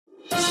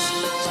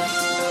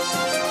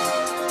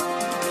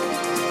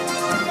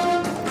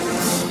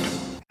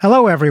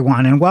Hello,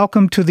 everyone, and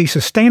welcome to the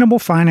Sustainable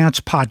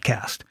Finance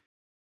Podcast.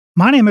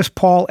 My name is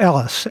Paul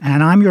Ellis,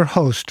 and I'm your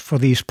host for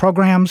these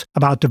programs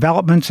about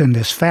developments in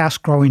this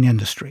fast-growing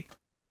industry.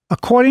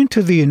 According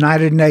to the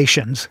United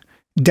Nations,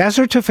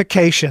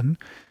 desertification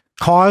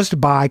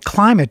caused by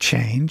climate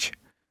change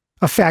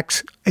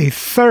affects a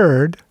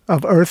third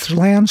of Earth's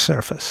land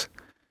surface.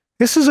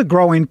 This is a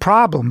growing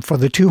problem for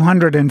the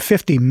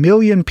 250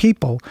 million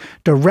people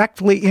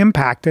directly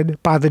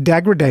impacted by the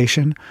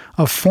degradation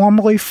of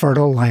formerly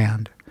fertile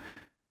land.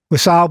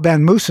 Wissal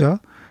Ben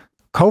Moussa,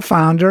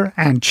 co-founder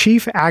and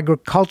chief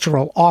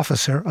agricultural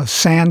officer of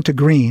Sand to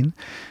Green,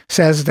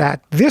 says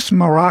that this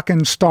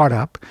Moroccan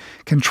startup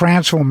can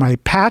transform a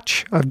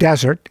patch of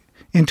desert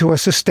into a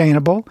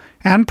sustainable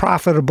and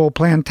profitable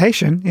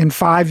plantation in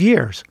 5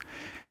 years.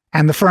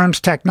 And the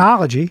firm's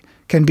technology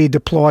can be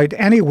deployed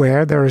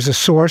anywhere there is a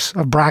source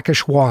of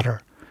brackish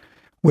water,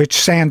 which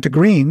Sand to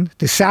Green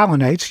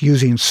desalinates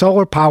using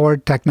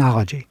solar-powered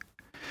technology.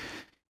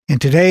 In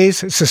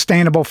today's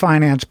Sustainable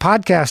Finance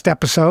Podcast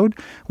episode,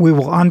 we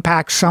will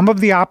unpack some of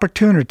the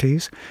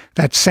opportunities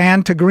that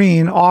Sand to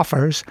Green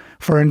offers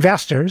for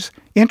investors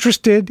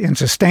interested in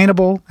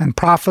sustainable and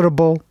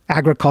profitable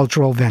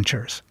agricultural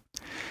ventures.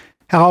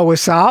 Hello,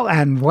 Wissal,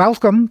 and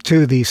welcome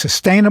to the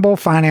Sustainable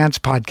Finance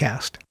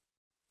Podcast.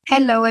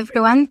 Hello,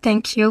 everyone.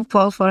 Thank you,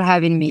 Paul, for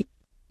having me.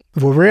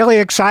 We're really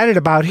excited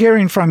about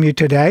hearing from you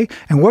today,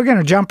 and we're going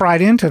to jump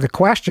right into the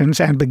questions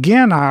and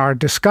begin our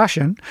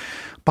discussion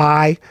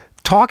by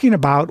talking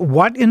about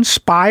what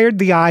inspired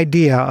the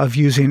idea of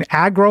using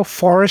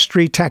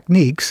agroforestry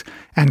techniques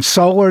and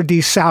solar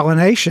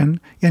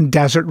desalination in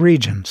desert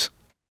regions.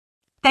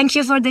 Thank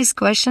you for this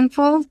question,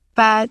 Paul.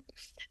 But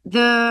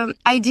the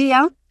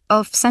idea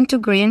of Sand to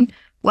Green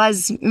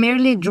was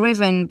merely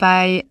driven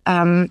by,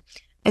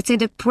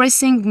 the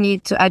pressing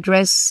need to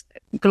address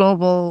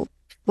global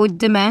food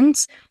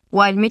demands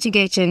while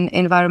mitigating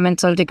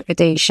environmental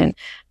degradation.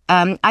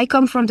 I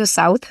come from the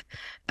south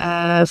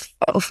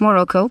of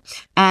Morocco,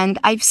 and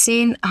I've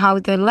seen how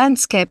the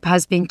landscape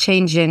has been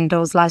changing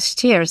those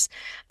last years.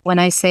 When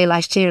I say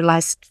last year,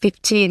 last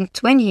 15,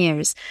 20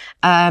 years,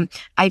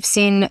 I've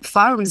seen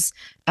farms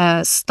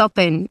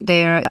stopping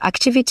their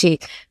activity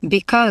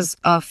because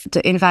of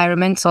the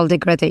environmental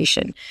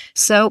degradation.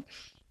 So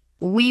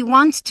we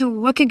want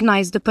to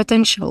recognize the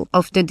potential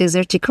of the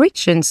desertic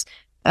regions,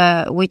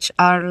 which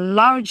are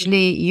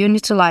largely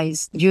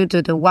unutilized due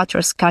to the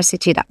water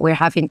scarcity that we're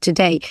having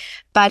today.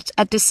 But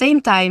at the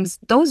same time,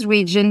 those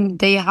regions,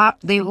 they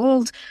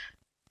hold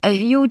a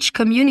huge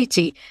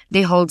community.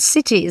 They hold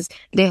cities.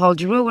 They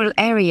hold rural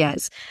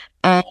areas.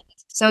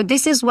 So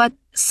this is what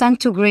Sand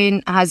to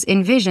Green has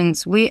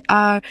envisioned. We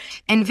are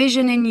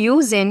envisioning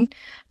using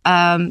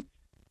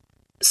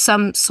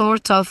some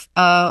sort of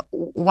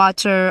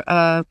water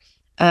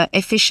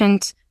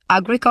efficient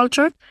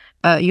agriculture,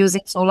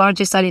 using solar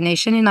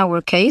desalination in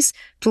our case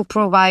to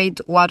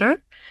provide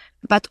water,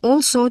 but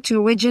also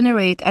to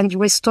regenerate and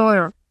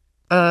restore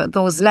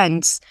those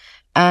lands.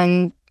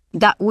 And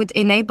that would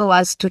enable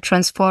us to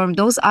transform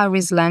those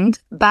arid land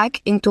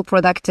back into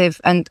productive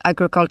and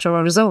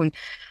agricultural zone.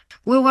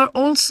 We were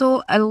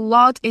also a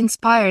lot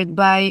inspired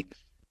by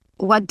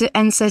what the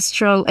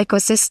ancestral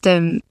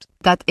ecosystem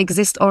that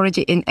exist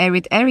already in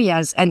arid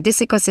areas. And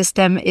this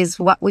ecosystem is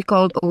what we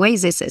call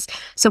oases.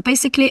 So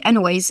basically an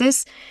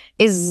oasis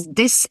is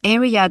this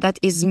area that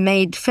is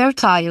made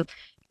fertile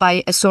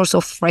by a source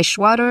of fresh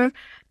water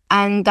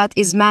and that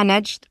is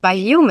managed by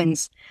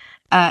humans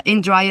in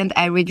dry and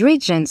arid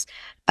regions.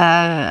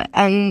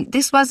 And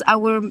this was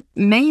our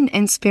main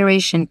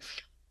inspiration.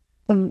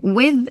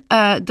 With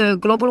the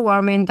global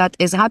warming that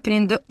is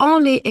happening, the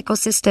only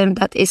ecosystem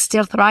that is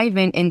still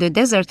thriving in the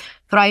desert,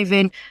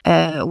 thriving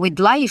with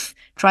life,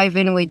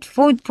 thriving with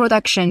food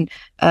production,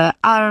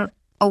 are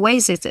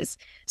oases.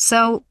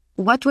 So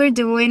what we're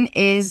doing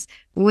is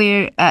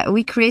we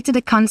created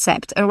a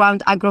concept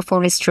around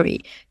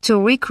agroforestry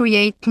to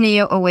recreate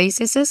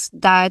neo-oases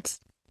that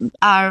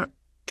are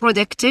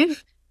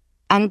productive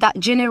and that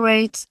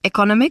generate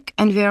economic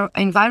and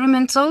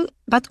environmental,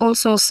 but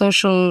also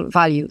social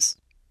values.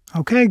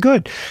 Okay,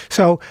 good.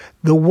 So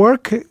the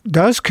work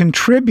does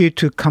contribute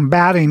to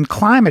combating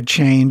climate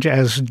change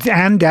and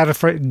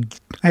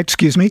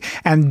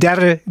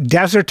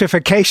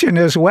desertification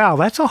as well.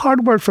 That's a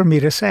hard word for me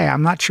to say.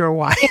 I'm not sure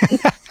why.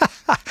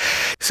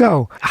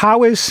 So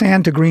how is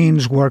Sand to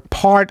Green's work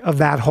part of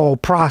that whole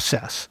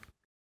process?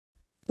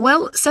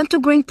 Well, Sand to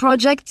Green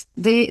project,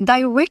 they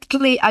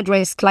directly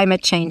address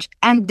climate change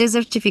and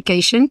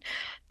desertification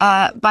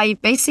by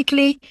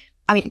basically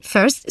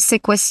first,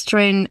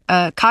 sequestering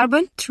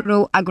carbon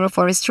through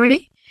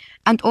agroforestry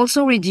and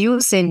also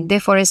reducing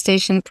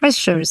deforestation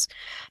pressures.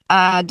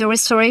 The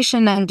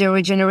restoration and the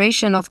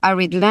regeneration of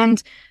arid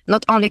land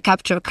not only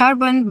capture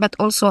carbon, but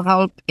also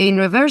help in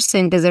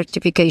reversing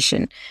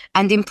desertification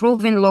and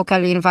improving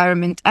local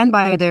environment and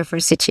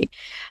biodiversity.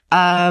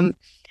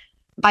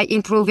 By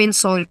improving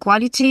soil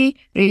quality,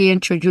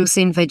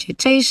 reintroducing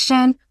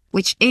vegetation,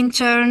 which in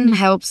turn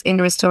helps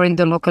in restoring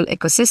the local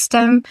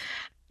ecosystem,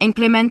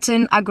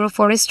 implementing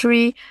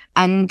agroforestry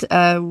and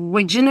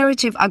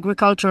regenerative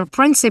agriculture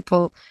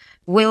principle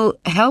will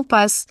help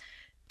us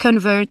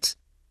convert,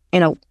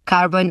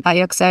 carbon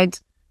dioxide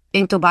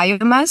into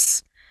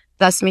biomass,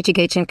 thus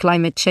mitigating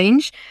climate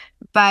change,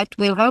 but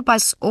will help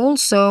us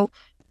also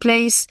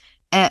place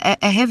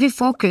a heavy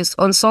focus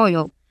on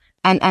soil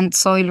and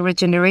soil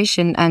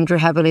regeneration and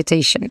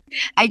rehabilitation.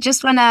 I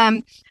just want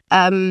to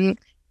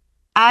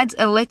add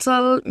a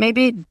little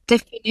maybe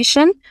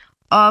definition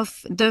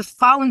of the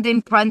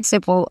founding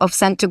principle of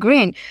Santo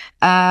Green,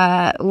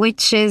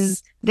 which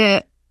is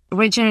the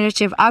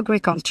regenerative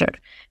agriculture,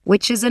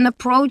 which is an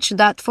approach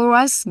that for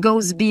us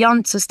goes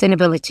beyond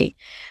sustainability.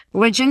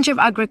 Regenerative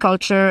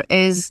agriculture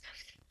is,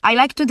 I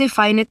like to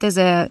define it as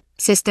a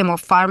system of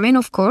farming,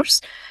 of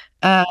course.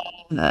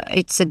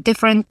 It's a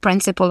different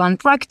principle and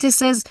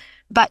practices,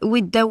 but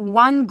with the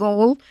one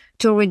goal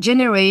to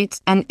regenerate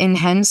and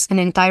enhance an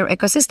entire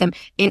ecosystem.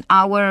 In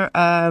our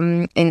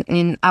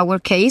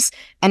case,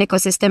 an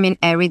ecosystem in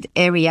arid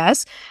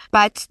areas.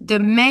 But the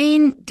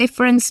main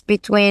difference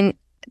between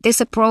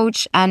this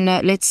approach and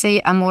let's say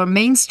a more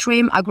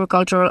mainstream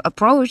agricultural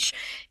approach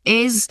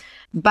is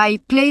by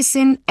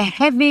placing a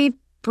heavy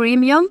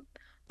premium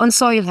on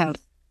soil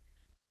health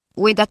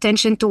with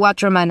attention to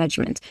water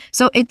management.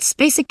 So it's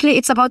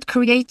about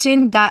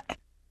creating that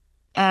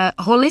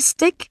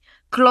holistic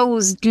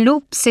closed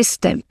loop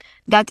system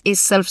that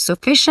is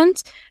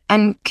self-sufficient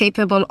and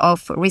capable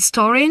of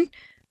restoring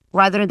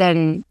rather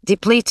than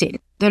depleting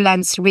the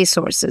land's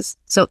resources.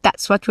 So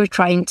that's what we're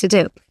trying to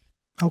do.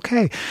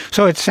 Okay.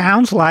 So it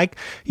sounds like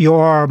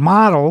your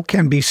model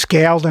can be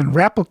scaled and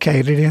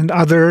replicated in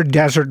other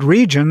desert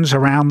regions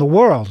around the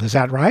world. Is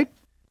that right?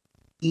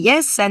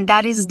 Yes, and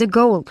that is the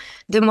goal.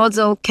 The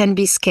model can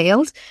be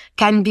scaled,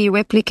 can be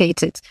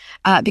replicated,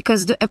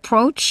 because the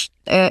approach,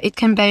 it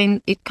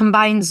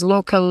combines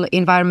local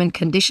environment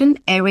condition,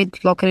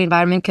 arid local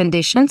environment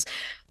conditions,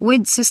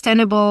 with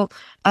sustainable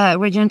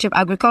regenerative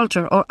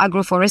agriculture or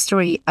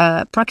agroforestry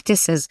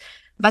practices,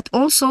 but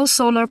also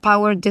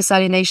solar-powered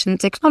desalination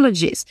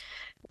technologies,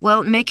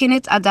 making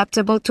it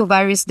adaptable to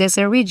various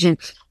desert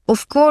regions.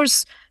 Of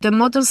course, the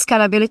model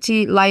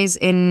scalability lies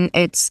in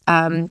its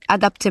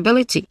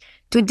adaptability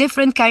to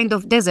different kind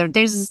of desert.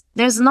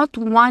 There's not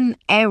one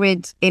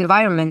arid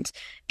environment.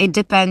 It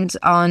depends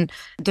on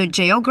the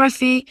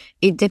geography.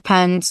 It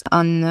depends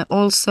on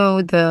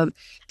also the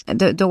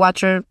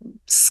water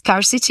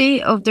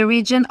scarcity of the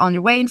region,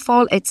 on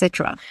rainfall,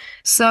 etc.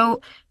 So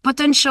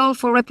potential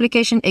for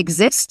replication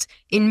exists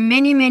in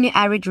many, many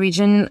arid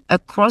regions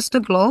across the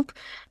globe.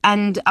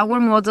 And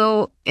our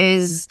model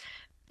is,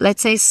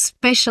 let's say,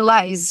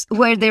 specialized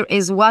where there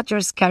is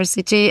water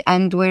scarcity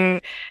and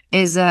where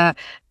is a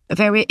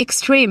very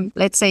extreme,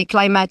 let's say,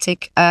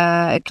 climatic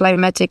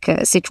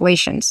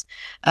situations.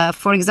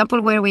 For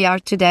example, where we are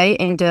today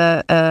in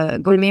the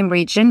Gulmim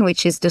region,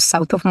 which is the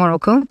south of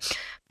Morocco,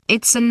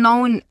 it's a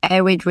known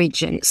arid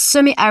region,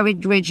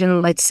 semi-arid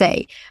region, let's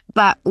say.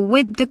 But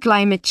with the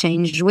climate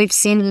change, we've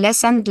seen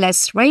less and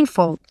less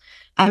rainfall.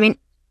 I mean,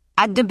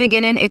 at the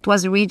beginning, it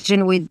was a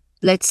region with,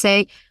 let's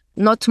say,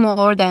 not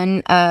more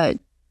than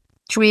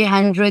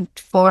 300,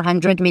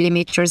 400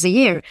 millimeters a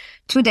year.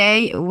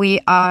 Today, we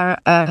are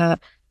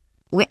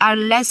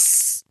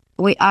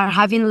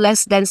having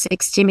less than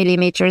 60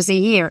 millimeters a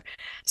year.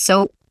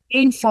 So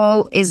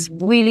rainfall is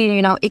really,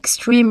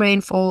 extreme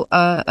rainfall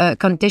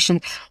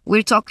conditions.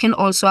 We're talking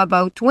also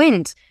about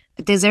wind.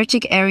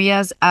 Desertic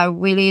areas are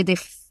really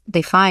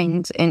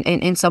defined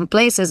in some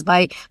places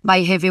by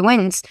heavy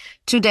winds.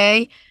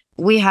 Today,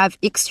 we have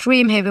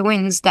extreme heavy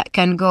winds that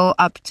can go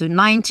up to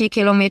 90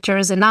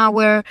 kilometers an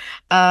hour,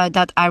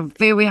 that are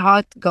very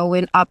hot,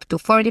 going up to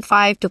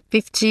 45 to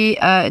 50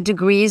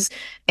 degrees,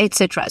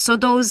 etc. So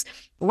those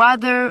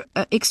rather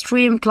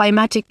extreme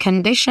climatic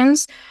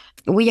conditions,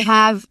 we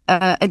have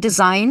a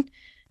design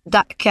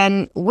that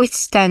can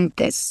withstand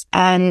this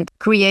and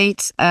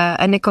create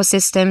an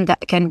ecosystem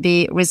that can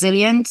be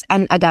resilient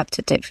and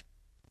adaptive.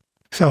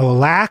 So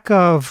lack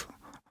of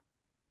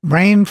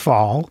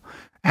rainfall.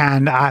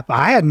 And I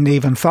hadn't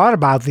even thought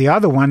about the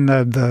other one,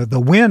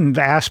 the wind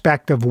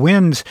aspect of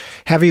winds,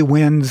 heavy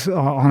winds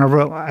on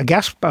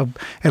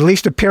at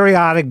least a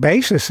periodic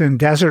basis in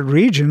desert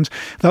regions.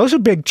 Those are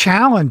big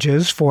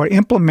challenges for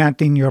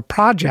implementing your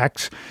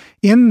projects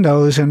in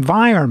those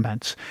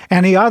environments.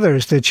 Any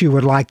others that you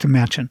would like to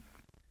mention?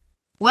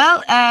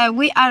 Well,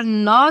 we are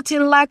not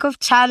in lack of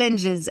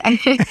challenges.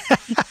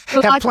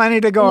 Have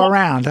plenty to go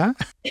around, huh?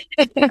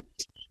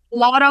 A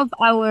lot of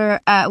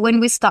our, when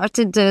we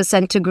started the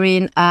Santo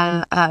Green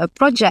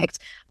project,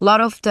 a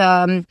lot of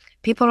the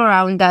people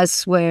around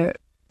us were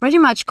pretty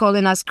much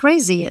calling us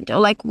crazy. And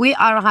like, we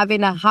are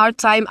having a hard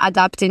time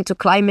adapting to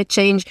climate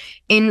change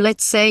in,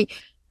 let's say,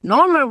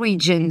 normal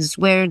regions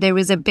where there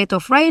is a bit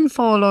of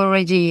rainfall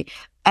already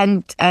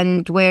and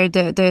where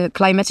the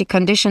climatic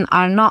conditions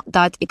are not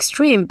that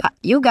extreme. But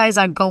you guys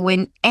are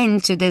going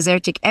into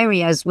desertic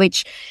areas,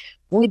 which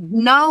with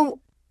no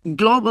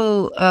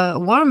global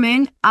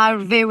warming are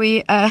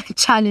very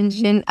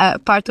challenging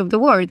part of the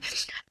world.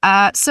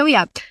 So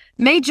yeah,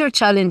 major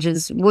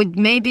challenges would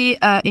maybe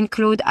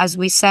include, as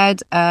we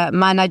said,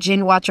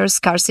 managing water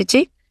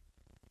scarcity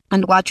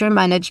and water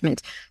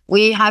management.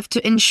 We have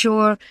to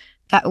ensure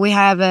that we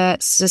have a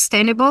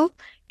sustainable,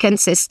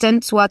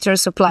 consistent water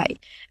supply.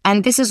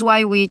 And this is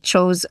why we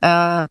chose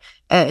to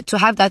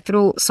have that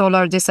through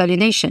solar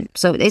desalination.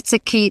 So it's a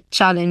key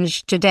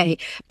challenge today.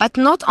 But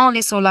not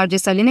only solar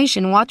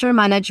desalination, water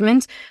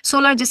management,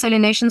 solar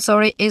desalination,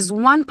 is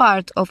one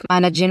part of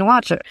managing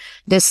water.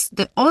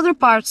 The other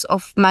parts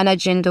of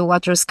managing the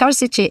water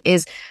scarcity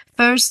is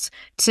first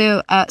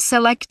to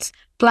select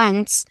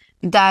plants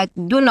that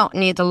do not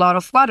need a lot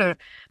of water.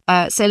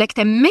 Select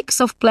a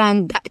mix of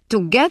plants that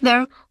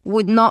together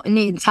would not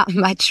need that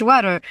much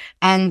water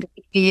and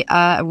be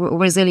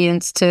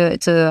resilient to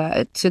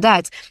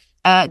that.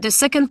 The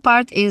second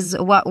part is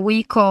what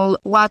we call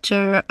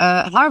water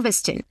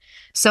harvesting.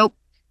 So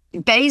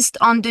based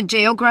on the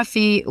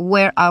geography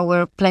where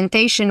our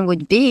plantation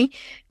would be,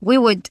 we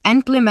would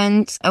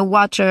implement a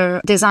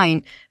water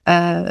design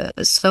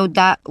so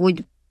that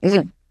would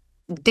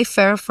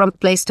differ from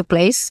place to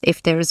place.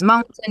 If there is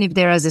mountain, if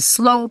there is a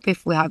slope,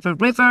 if we have a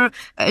river,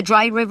 a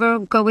dry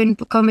river coming,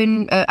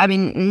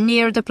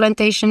 near the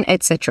plantation,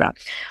 etc.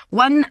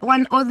 One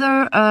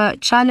other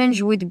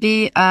challenge would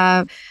be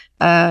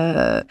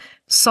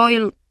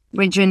soil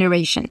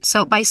regeneration.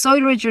 So by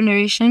soil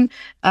regeneration,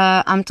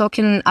 I'm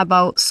talking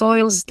about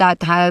soils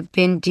that have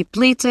been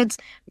depleted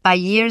by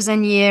years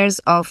and years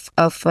of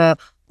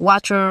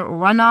water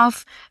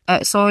runoff,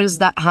 soils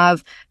that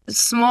have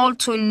small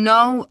to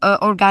no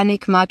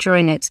organic matter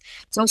in it.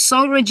 So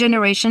soil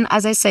regeneration,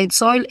 as I said,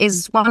 soil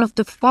is one of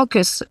the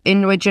focus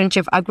in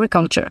regenerative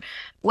agriculture.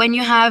 When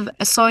you have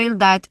a soil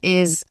that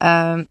is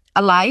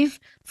alive,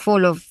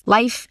 full of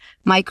life,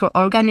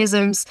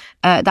 microorganisms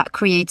that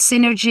create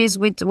synergies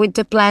with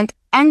the plant,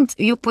 and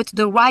you put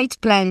the right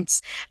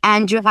plants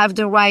and you have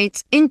the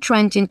right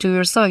entrant into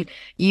your soil,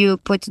 you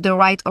put the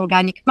right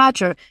organic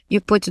matter,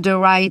 you put the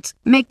right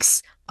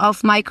mix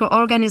of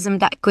microorganisms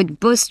that could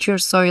boost your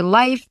soil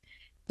life,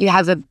 you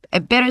have a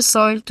better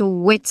soil to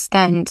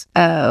withstand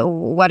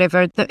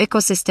whatever the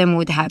ecosystem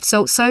would have.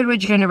 So soil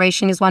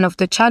regeneration is one of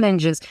the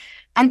challenges.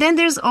 And then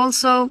there's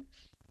also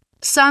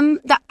some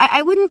that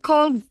I wouldn't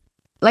call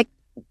like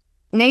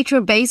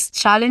nature-based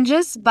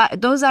challenges,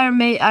 but those are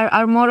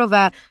more of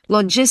a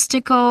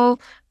logistical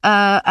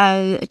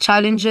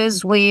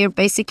challenges where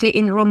basically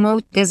in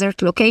remote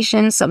desert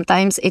locations,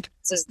 sometimes it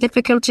causes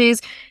difficulties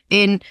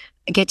in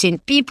getting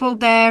people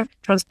there,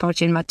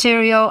 transporting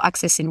material,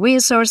 accessing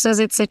resources,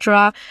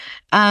 etc.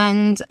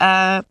 And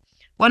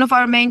one of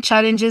our main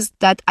challenges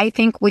that I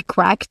think we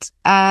cracked,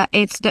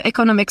 it's the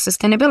economic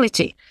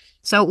sustainability.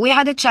 So we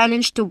had a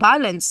challenge to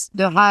balance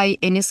the high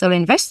initial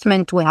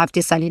investment. We have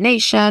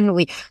desalination,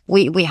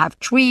 we have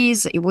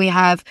trees, we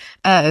have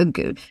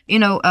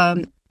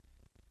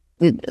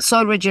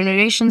soil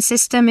regeneration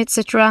system,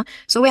 etc.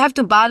 So we have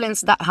to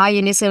balance that high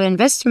initial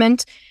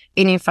investment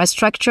in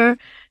infrastructure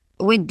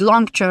with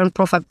long-term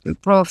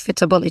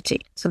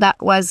profitability. So that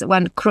was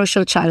one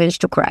crucial challenge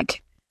to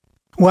crack.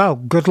 Well,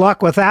 good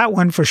luck with that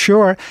one for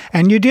sure.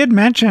 And you did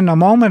mention a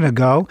moment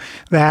ago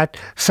that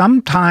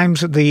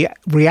sometimes the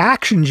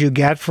reactions you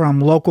get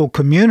from local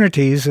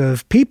communities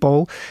of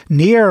people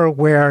near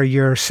where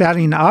you're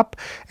setting up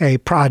a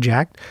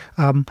project,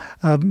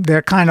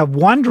 they're kind of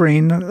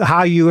wondering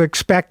how you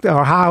expect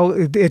or how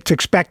it's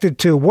expected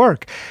to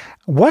work.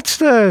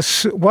 What are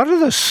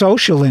the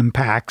social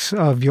impacts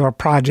of your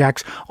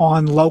projects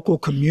on local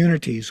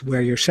communities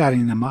where you're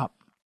setting them up?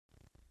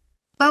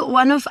 Well,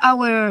 one of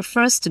our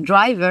first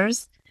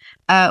drivers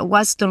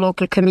was the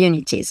local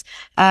communities.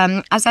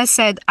 As I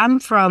said, I'm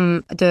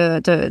from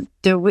the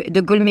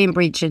Gulmim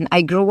region.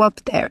 I grew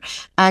up there.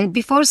 And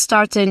before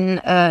starting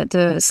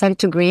the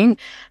Sand Green,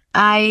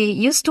 I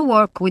used to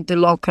work with the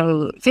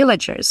local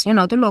villagers,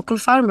 the local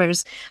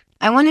farmers.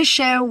 I want to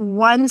share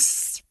one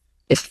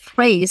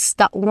phrase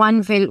that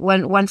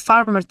one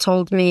farmer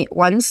told me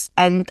once,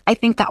 and I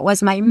think that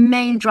was my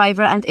main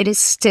driver, and it is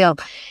still.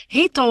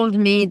 He told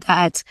me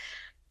that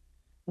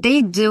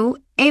they do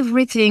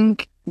everything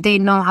they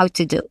know how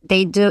to do.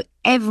 They do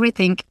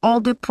everything, all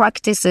the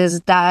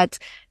practices that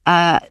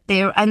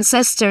their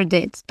ancestor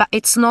did, but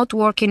it's not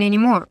working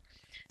anymore.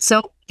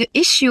 So the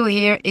issue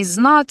here is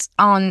not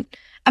on,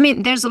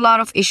 there's a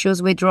lot of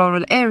issues with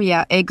rural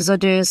area,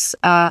 exodus,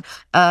 the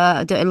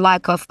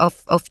lack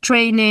of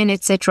training,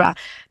 etc.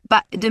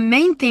 But the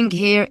main thing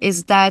here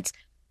is that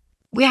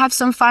we have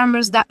some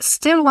farmers that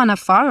still want to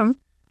farm,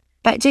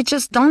 but they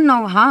just don't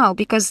know how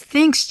because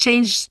things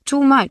change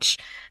too much.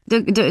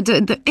 The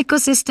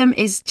ecosystem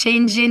is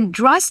changing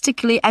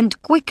drastically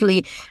and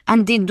quickly,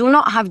 and they do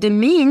not have the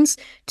means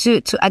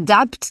to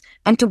adapt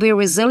and to be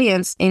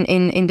resilient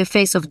in the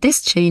face of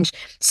this change.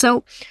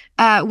 So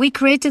we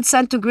created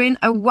Sand Green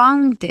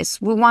around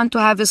this. We want to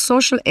have a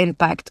social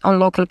impact on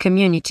local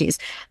communities.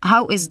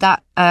 How is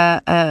that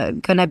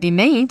going to be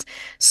made?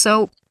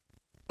 So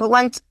we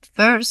want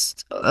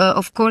first,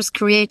 of course,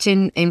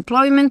 creating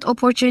employment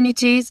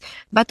opportunities,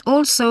 but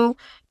also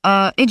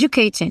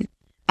educating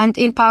and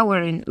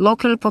empowering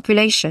local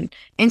population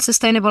in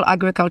sustainable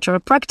agricultural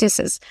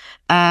practices.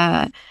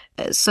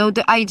 So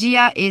the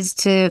idea is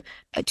to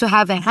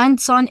have a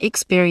hands-on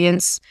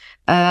experience,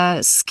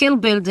 skill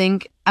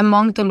building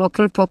among the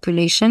local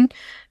population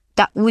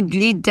that would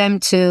lead them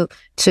to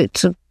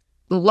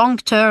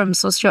long-term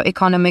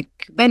socioeconomic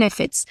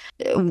benefits.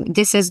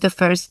 This is the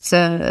first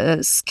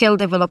skill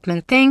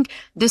development thing.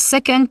 The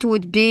second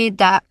would be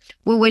that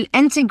we will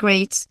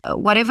integrate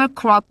whatever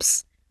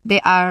crops they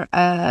are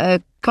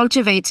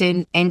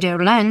cultivating in their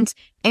land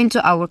into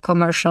our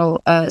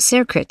commercial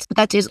circuit.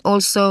 That is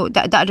also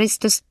that is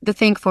the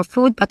thing for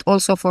food, but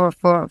also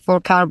for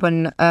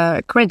carbon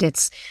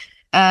credits.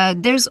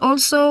 There's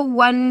also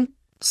one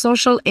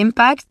social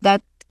impact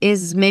that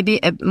is maybe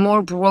a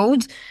more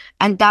broad,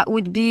 and that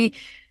would be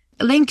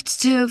linked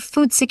to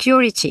food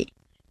security.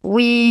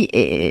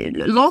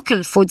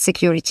 Local food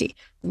security.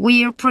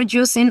 We are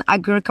producing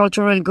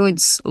agricultural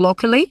goods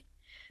locally.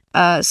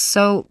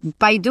 So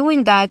by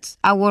doing that,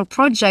 our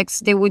projects,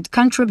 they would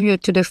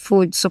contribute to the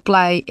food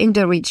supply in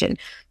the region.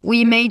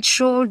 We made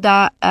sure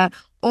that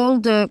all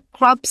the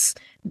crops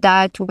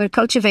that we're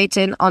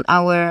cultivating on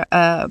our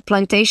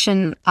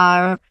plantation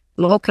are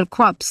local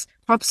crops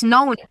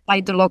known by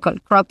the local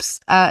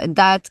crops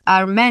that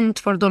are meant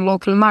for the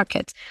local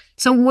market.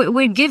 So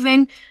we're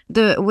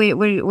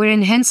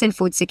enhancing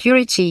food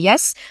security,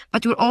 yes,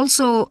 but we're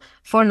also,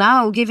 for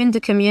now, giving the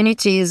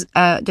communities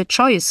the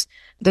choice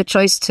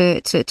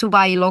to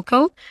buy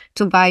local,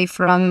 to buy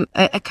from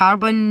a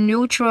carbon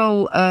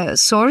neutral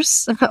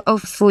source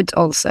of food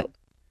also.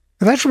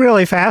 That's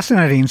really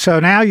fascinating. So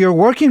now you're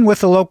working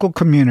with the local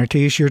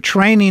communities, you're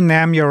training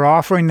them, you're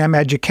offering them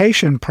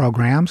education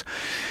programs,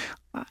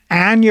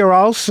 and you're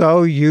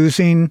also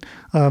using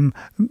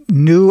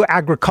new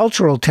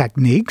agricultural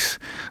techniques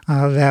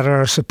that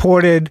are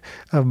supported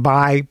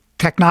by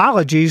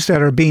technologies that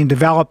are being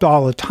developed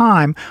all the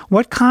time.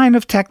 What kind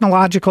of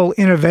technological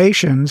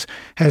innovations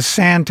has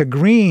Sand to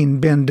Green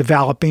been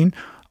developing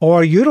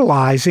or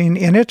utilizing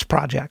in its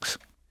projects?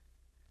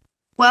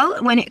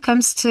 Well, when it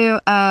comes to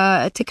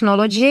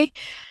technology,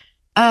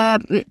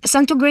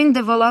 Sand to Green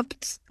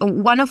developed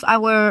one of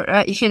our,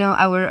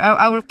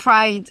 our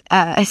pride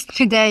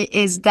today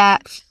is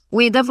that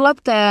we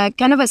developed a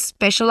kind of a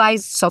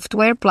specialized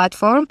software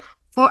platform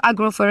for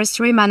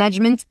agroforestry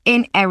management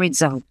in arid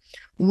zone.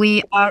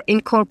 We are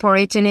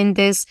incorporating in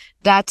this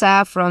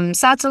data from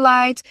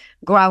satellite,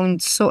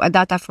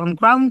 data from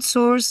ground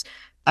source,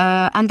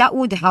 and that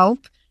would help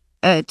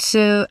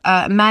to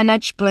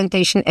manage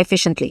plantation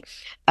efficiently.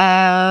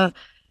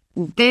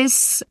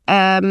 This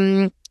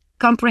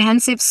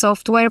comprehensive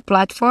software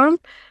platform,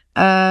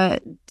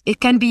 it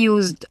can be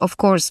used, of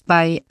course,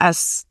 by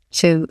us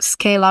to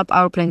scale up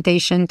our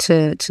plantation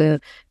to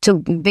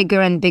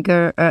bigger and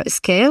bigger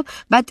scale,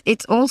 but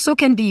it also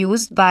can be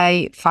used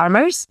by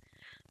farmers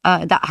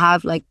that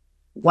have like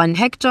 1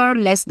 hectare,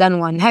 less than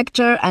 1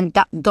 hectare, and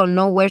that don't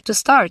know where to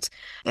start.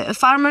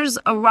 Farmers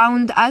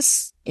around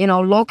us,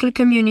 local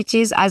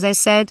communities, as I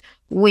said,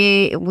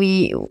 we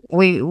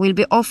will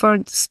be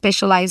offered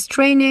specialized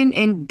training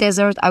in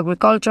desert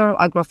agriculture,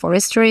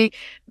 agroforestry,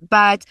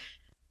 but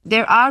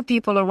there are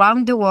people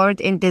around the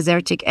world in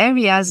desertic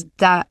areas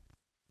that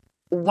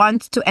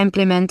want to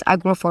implement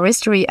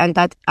agroforestry and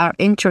that are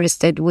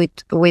interested with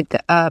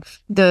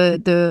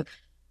the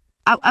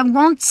I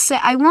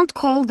won't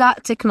call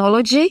that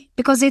technology,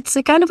 because it's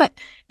a kind of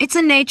it's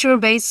a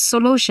nature-based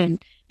solution.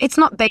 It's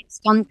not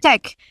based on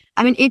tech.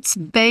 I mean, it's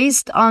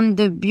based on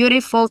the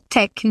beautiful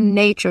tech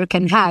nature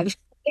can have,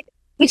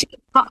 which is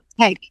not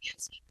tech.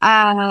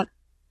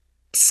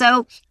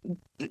 So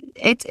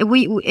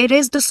it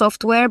is the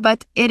software,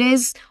 but it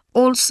is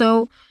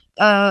also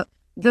the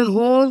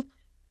whole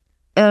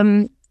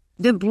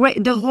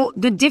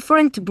the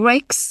different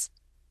breaks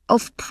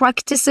of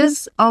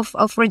practices,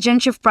 of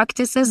regenerative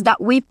practices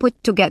that we put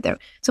together.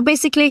 So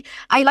basically,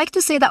 I like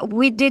to say that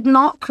we did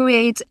not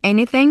create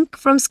anything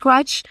from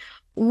scratch.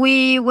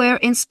 We were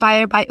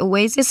inspired by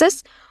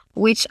oases,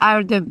 which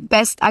are the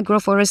best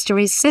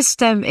agroforestry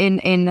system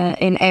in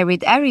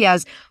arid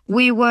areas.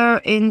 We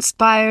were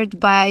inspired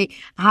by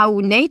how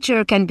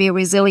nature can be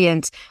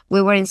resilient.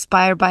 We were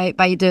inspired by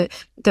the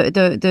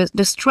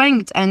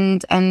strength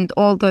and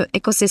all the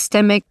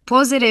ecosystemic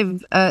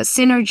positive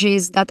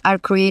synergies that are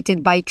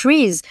created by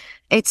trees,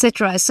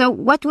 etc. So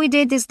what we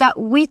did is that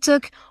we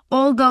took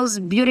all those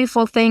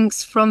beautiful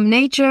things from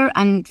nature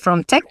and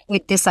from tech,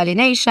 with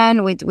desalination,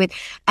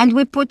 and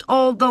we put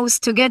all those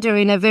together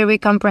in a very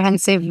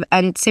comprehensive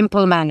and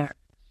simple manner.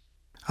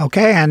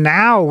 Okay, and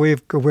now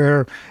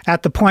we're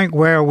at the point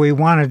where we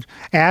want to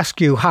ask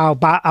you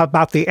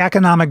about the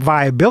economic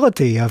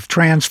viability of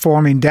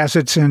transforming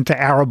deserts into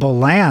arable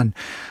land.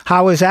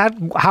 How is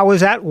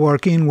that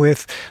working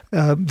with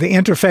the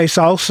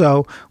interface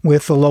also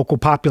with the local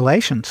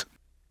populations?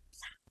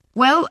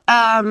 Well,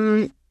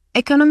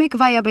 economic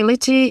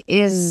viability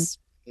is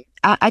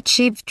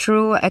achieved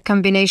through a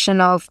combination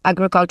of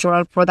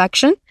agricultural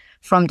production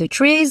from the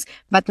trees,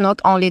 but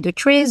not only the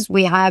trees.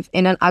 We have,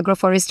 in an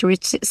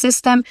agroforestry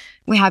system,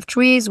 we have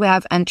trees, we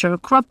have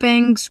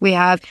intercroppings, we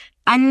have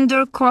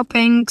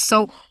undercropping.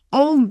 So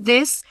all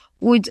this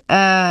would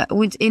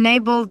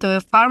enable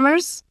the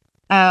farmers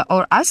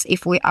or us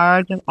if we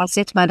are the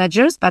asset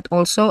managers, but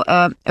also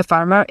a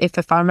farmer. If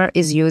a farmer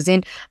is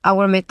using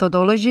our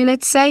methodology,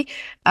 let's say,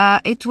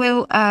 it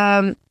will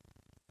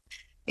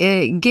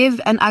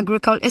give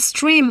a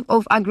stream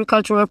of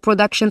agricultural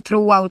production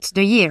throughout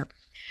the year.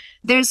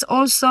 There's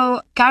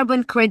also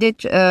carbon credit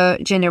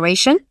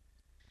generation,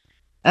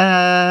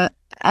 and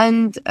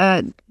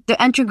the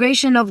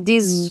integration of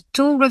these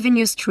two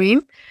revenue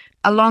streams,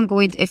 along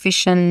with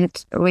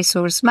efficient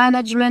resource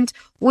management,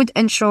 would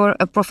ensure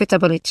a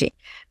profitability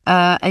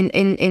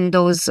in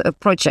those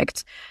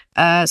projects.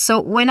 So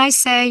when I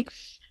say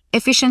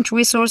efficient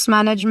resource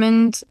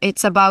management,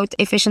 it's about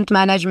efficient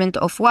management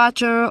of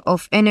water,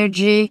 of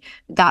energy,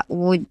 that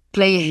would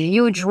play a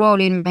huge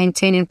role in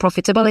maintaining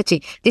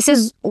profitability. This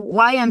is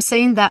why I'm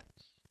saying that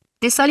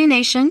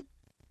desalination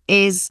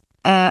is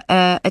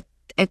a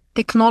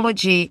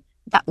technology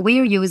that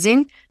we're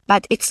using,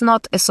 but it's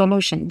not a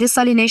solution.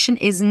 Desalination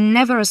is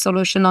never a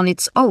solution on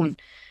its own.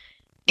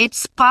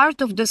 It's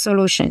part of the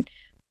solution.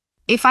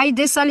 If I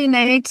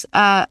desalinate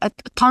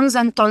tons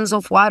and tons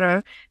of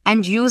water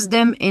and use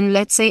them in,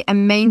 let's say, a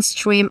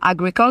mainstream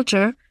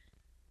agriculture,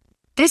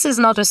 this is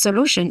not a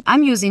solution.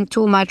 I'm using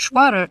too much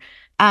water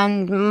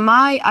and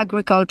my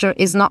agriculture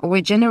is not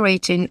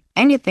regenerating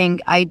anything.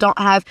 I don't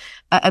have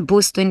a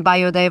boost in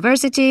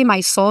biodiversity.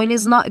 My soil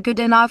is not good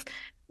enough.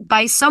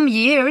 By some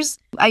years,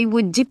 I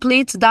would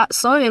deplete that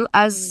soil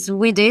as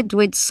we did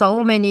with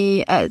so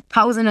many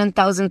thousands and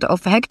thousands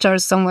of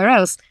hectares somewhere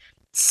else.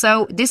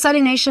 So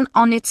desalination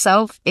on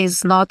itself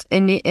is not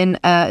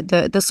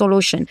the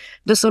solution.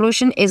 The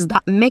solution is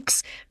that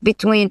mix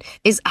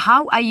is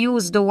how I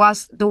use the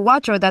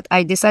water that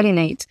I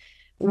desalinate.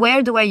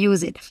 Where do I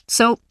use it?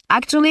 So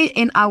actually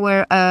in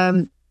our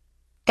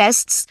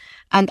tests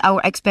and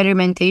our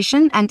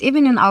experimentation, and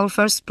even in our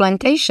first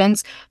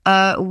plantations,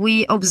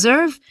 we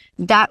observe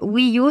that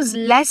we use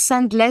less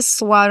and less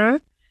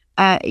water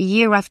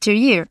year after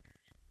year.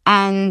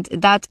 And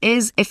that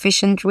is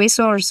efficient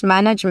resource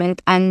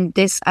management. And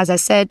this, as I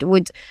said,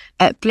 would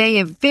play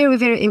a very,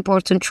 very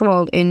important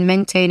role in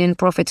maintaining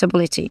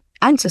profitability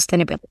and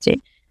sustainability.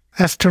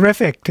 That's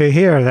terrific to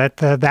hear.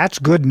 That's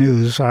good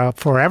news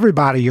for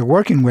everybody you're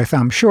working with,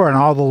 I'm sure, in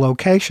all the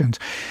locations.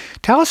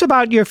 Tell us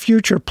about your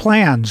future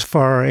plans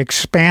for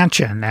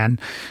expansion and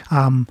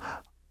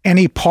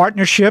any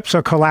partnerships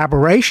or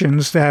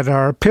collaborations that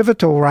are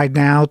pivotal right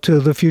now to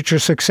the future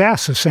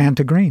success of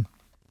Santa Green.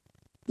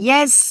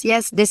 Yes,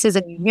 this is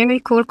a very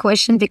cool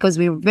question because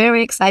we're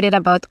very excited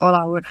about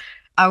all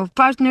our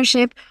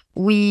partnership.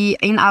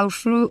 In our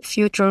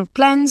future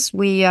plans,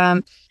 we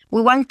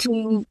want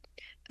to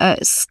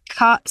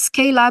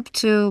scale up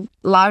to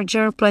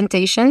larger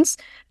plantations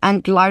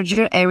and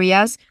larger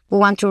areas. We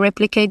want to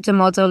replicate the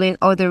model in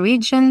other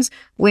regions.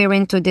 We're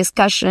into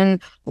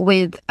discussion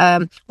with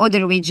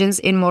other regions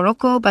in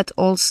Morocco, but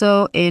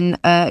also in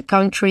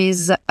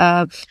countries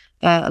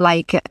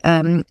like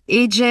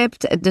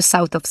Egypt, the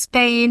south of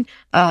Spain,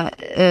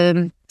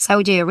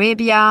 Saudi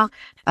Arabia,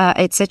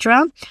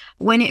 etc.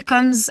 When it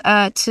comes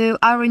to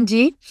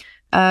R&D,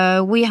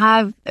 we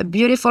have a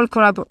beautiful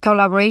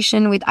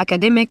collaboration with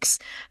academics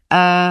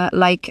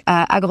like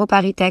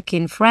AgroParisTech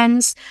in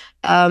France.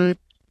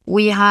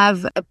 We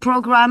have a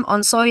program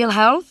on soil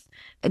health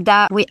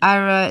that we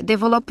are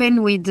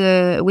developing with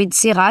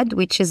CIRAD,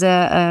 which is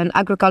an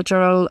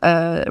agricultural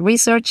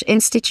research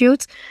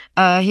institute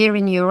here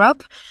in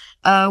Europe.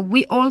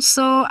 We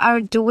also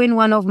are doing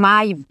one of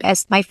my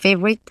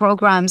favorite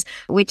programs,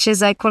 which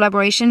is a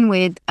collaboration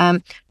with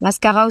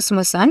Mascara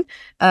Osmosan,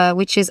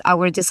 which is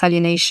our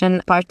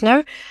desalination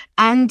partner,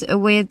 and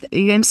with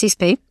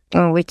UMCSP,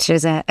 which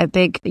is a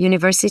big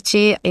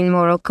university in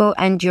Morocco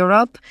and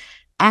Europe,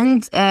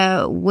 and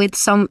with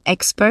some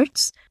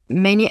experts,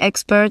 many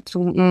experts.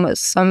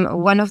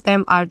 One of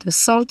them are the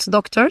salt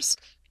doctors.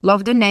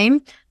 Love the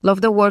name,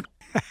 love the work.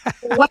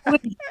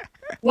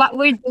 What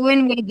we're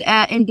doing with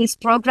in this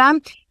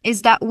program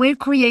is that we're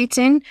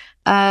creating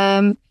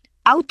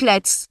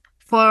outlets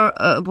for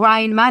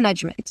brine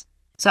management.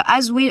 So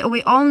as we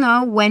all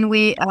know, when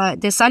we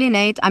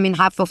desalinate, I mean,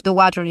 half of the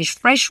water is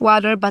fresh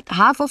water, but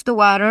half of the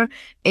water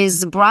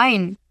is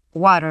brine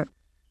water.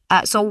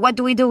 So what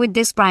do we do with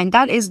this brine?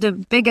 That is the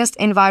biggest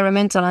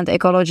environmental and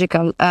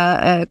ecological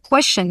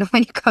question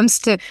when it comes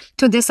to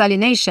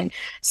desalination.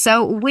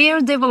 So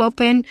we're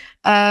developing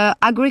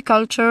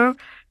agricultural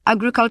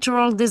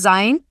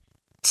design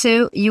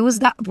to use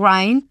that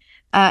brine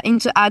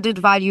into added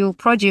value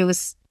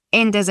produce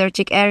in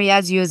desertic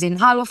areas using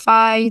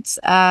halophytes,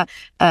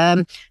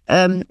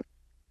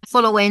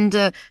 following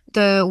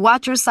the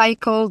water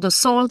cycle, the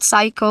salt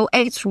cycle.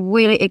 It's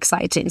really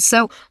exciting.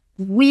 So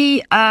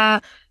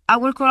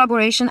our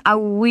collaboration are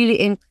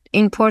really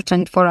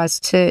important for us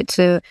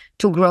to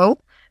grow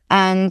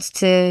and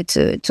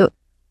to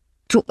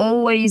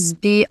always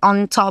be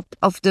on top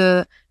of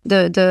the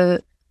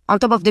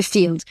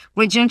field.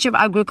 Regenerative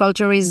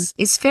agriculture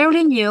is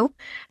fairly new.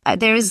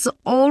 There is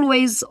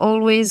always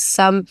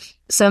some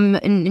some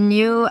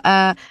new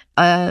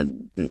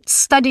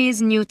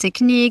studies, new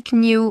technique,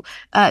 new.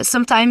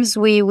 Sometimes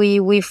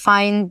we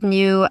find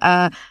new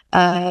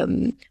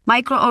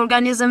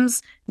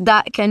microorganisms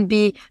that can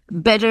be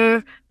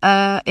better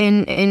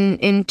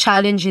in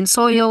challenging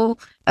soil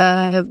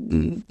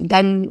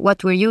than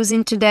what we're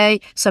using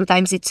today.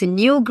 Sometimes it's a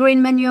new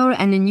green manure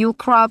and a new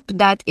crop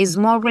that is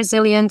more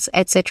resilient,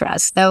 etc.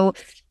 So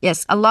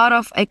yes, a lot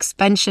of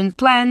expansion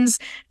plans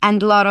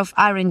and a lot of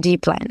R&D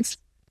plans.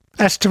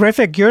 That's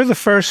terrific. You're the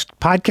first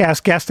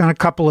podcast guest in a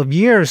couple of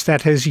years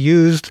that has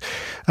used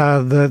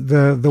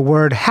the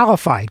word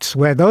halophytes,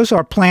 where those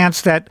are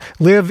plants that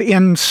live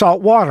in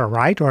salt water,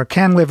 right? Or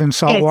can live in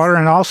salt water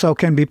and also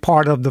can be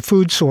part of the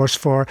food source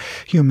for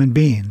human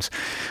beings.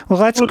 Well,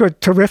 that's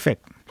terrific.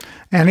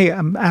 Any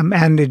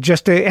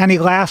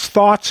last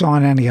thoughts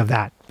on any of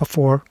that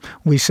before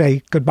we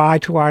say goodbye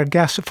to our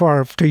guests,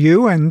 to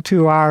you and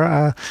to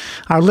our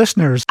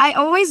listeners? I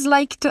always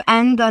like to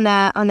end on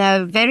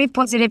a very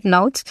positive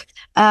note.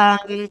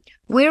 We're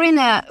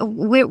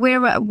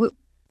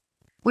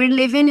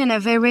living in a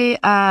very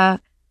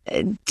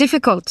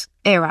difficult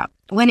era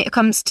when it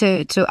comes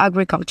to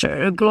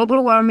agriculture.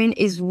 Global warming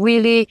is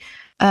really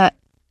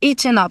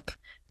eating up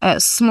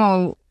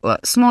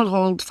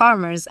smallhold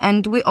farmers,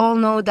 and we all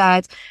know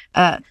that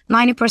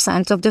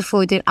 90% of the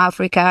food in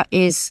Africa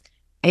is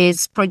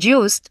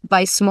produced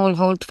by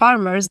smallhold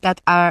farmers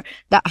that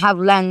have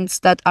lands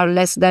that are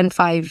less than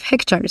 5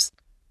 hectares.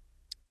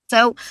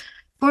 So,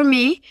 for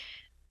me,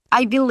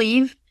 I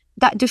believe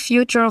that the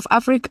future of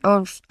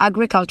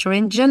agriculture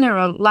in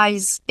general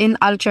lies in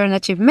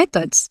alternative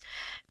methods.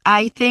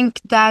 I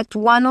think that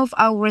one of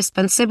our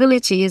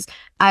responsibilities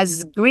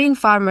as green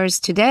farmers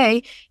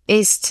today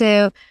is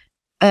to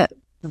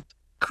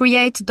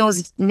create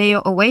those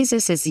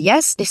neo-oases.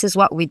 Yes, this is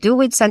what we do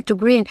with Santo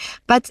Green,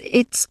 but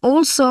it's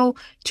also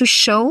to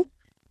show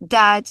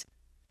that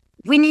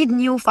we need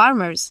new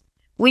farmers.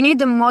 We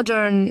need a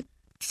modern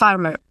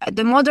farmer.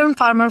 The modern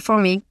farmer, for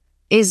me,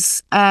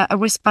 is a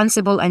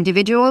responsible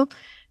individual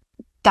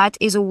that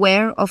is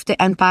aware of the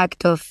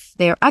impact of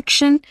their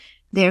action.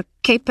 They're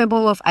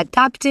capable of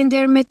adapting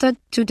their method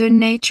to the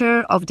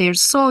nature of their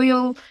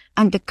soil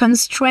and the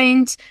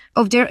constraints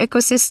of their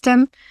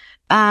ecosystem.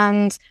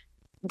 And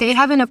they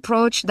have an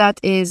approach that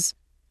is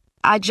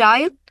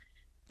agile,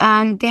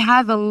 and they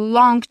have a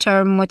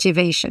long-term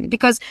motivation,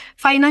 because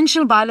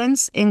financial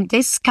balance in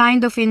this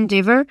kind of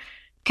endeavor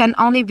can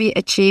only be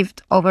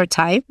achieved over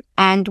time.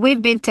 And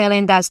we've been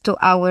telling that to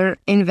our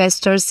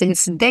investors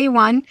since day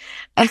one,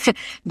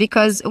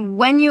 because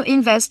when you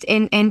invest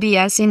in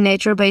NBS, in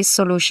nature-based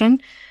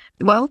solution,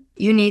 well,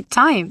 you need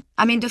time.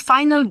 I mean, the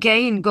final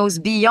gain goes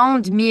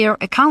beyond mere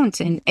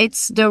accounting.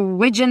 It's the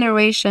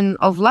regeneration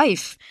of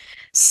life.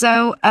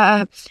 So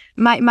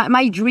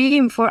my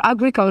dream for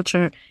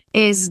agriculture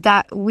is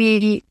that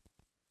we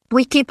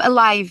keep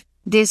alive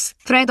this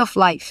thread of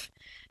life.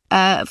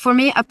 For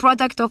me, a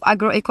product of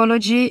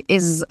agroecology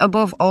is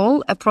above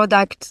all a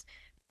product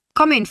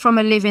coming from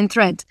a living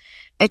thread,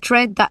 a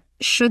thread that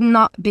should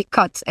not be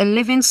cut. A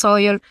living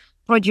soil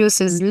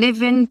produces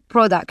living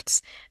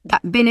products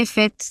that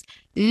benefit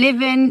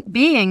living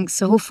beings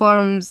who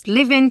forms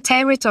living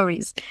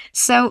territories.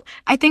 So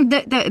I think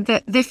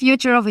the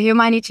future of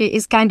humanity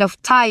is kind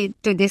of tied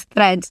to this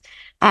thread.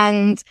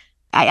 And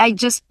I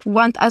just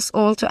want us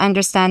all to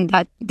understand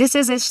that this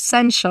is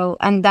essential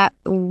and that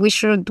we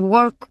should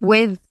work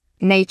with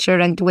nature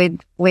and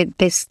with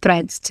these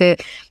threads to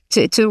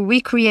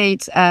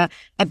recreate a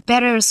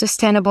better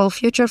sustainable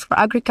future for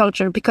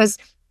agriculture, because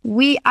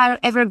we are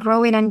ever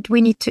growing and we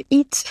need to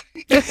eat.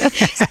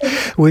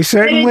 We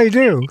certainly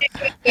do.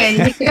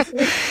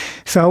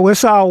 So,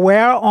 Wissal,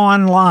 where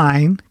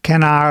online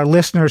can our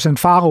listeners and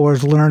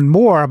followers learn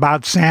more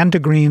about Santo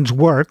Green's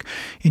work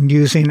in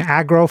using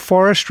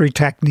agroforestry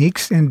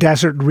techniques in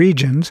desert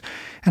regions?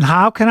 And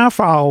how can our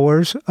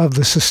followers of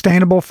the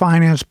Sustainable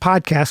Finance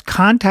Podcast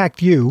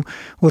contact you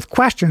with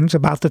questions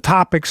about the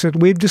topics that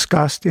we've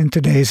discussed in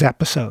today's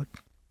episode?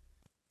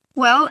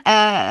 Well,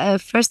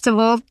 first of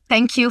all,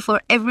 thank you for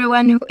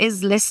everyone who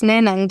is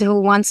listening and who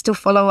wants to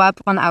follow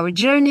up on our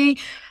journey.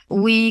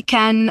 You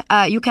can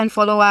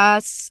follow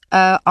us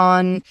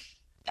on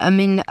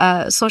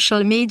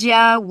social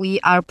media.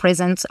 We are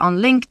present on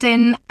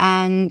LinkedIn,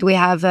 and we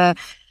have a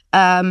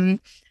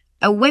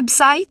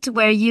website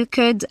where you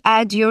could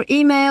add your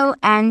email,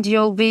 and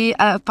you'll be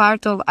a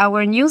part of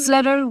our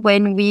newsletter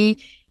when we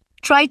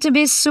try to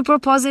be super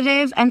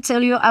positive and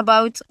tell you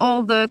about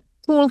all the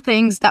cool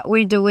things that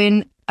we're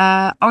doing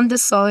on the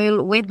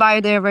soil, with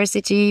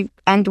biodiversity,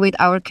 and with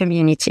our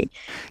community.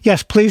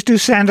 Yes, please do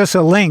send us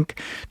a link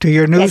to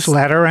your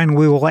newsletter, and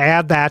we will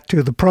add that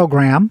to the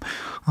program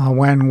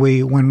when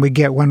we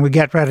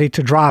get ready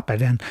to drop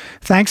it. And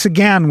thanks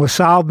again,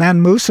 Wissal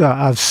Ben Moussa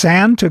of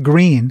Santo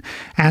Green,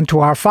 and to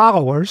our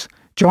followers.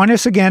 Join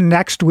us again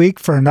next week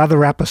for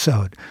another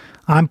episode.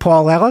 I'm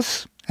Paul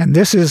Ellis, and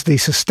this is the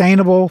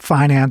Sustainable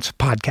Finance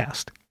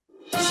Podcast.